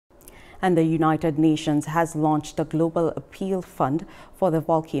And the United Nations has launched a global appeal fund for the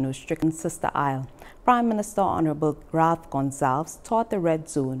volcano-stricken sister isle. Prime Minister Hon. Gonsalves toured the red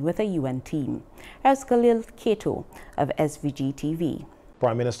zone with a UN team. Here's Khalil Keto of SVG TV.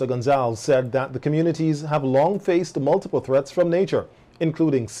 Prime Minister Gonsalves said that the communities have long faced multiple threats from nature,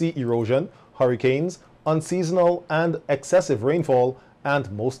 including sea erosion, hurricanes, unseasonal and excessive rainfall,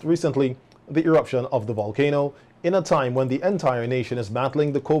 and most recently, the eruption of the volcano in a time when the entire nation is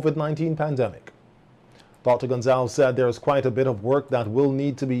battling the COVID-19 pandemic. Dr. Gonsalves said there is quite a bit of work that will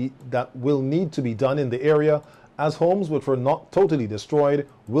need to be done in the area, as homes which were not totally destroyed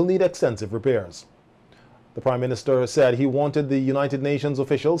will need extensive repairs. The Prime Minister said he wanted the United Nations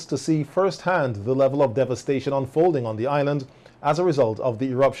officials to see firsthand the level of devastation unfolding on the island as a result of the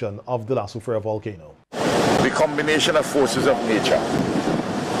eruption of the La Soufrière volcano. The combination of forces of nature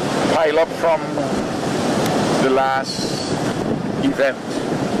pile up from the last event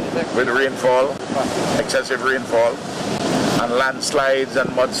with rainfall, excessive rainfall, and landslides and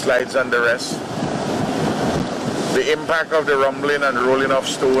mudslides and the rest. The impact of the rumbling and rolling of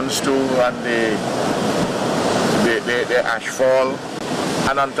stones too, and the ashfall,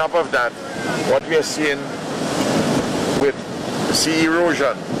 and on top of that, what we are seeing with sea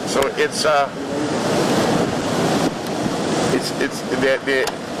erosion. So it's the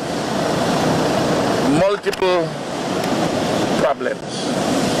multiple problems.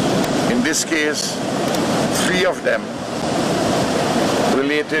 In this case, 3 of them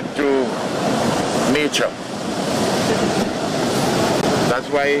related to nature. That's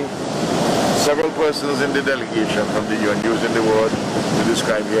why several persons in the delegation from the UN using the word to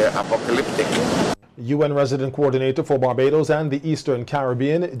describe here apocalyptic. UN Resident Coordinator for Barbados and the Eastern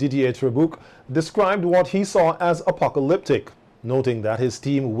Caribbean, Didier Trebuch, described what he saw as apocalyptic, noting that his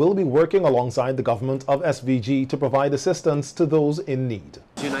team will be working alongside the government of SVG to provide assistance to those in need.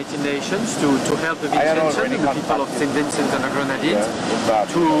 United Nations to help the Vincentians, the people of Saint Vincent and the Grenadines,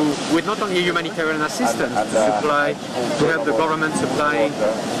 with not only humanitarian assistance, to help the government supply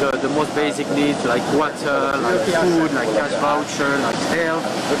the most basic needs like water, like food, like cash voucher, like health,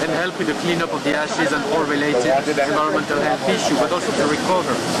 and help with the cleanup of the ashes and all related environmental health issues, but also to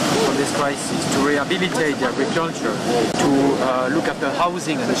recover from this crisis, to rehabilitate the agriculture, to look after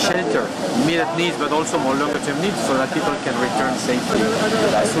housing and shelter, immediate needs, but also more longer-term needs so that people can return safely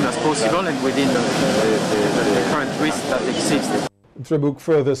as soon as possible and within the current risks that exist. Trebuch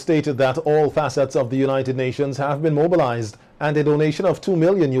further stated that all facets of the United Nations have been mobilized and a donation of $2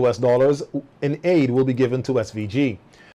 million in aid will be given to SVG.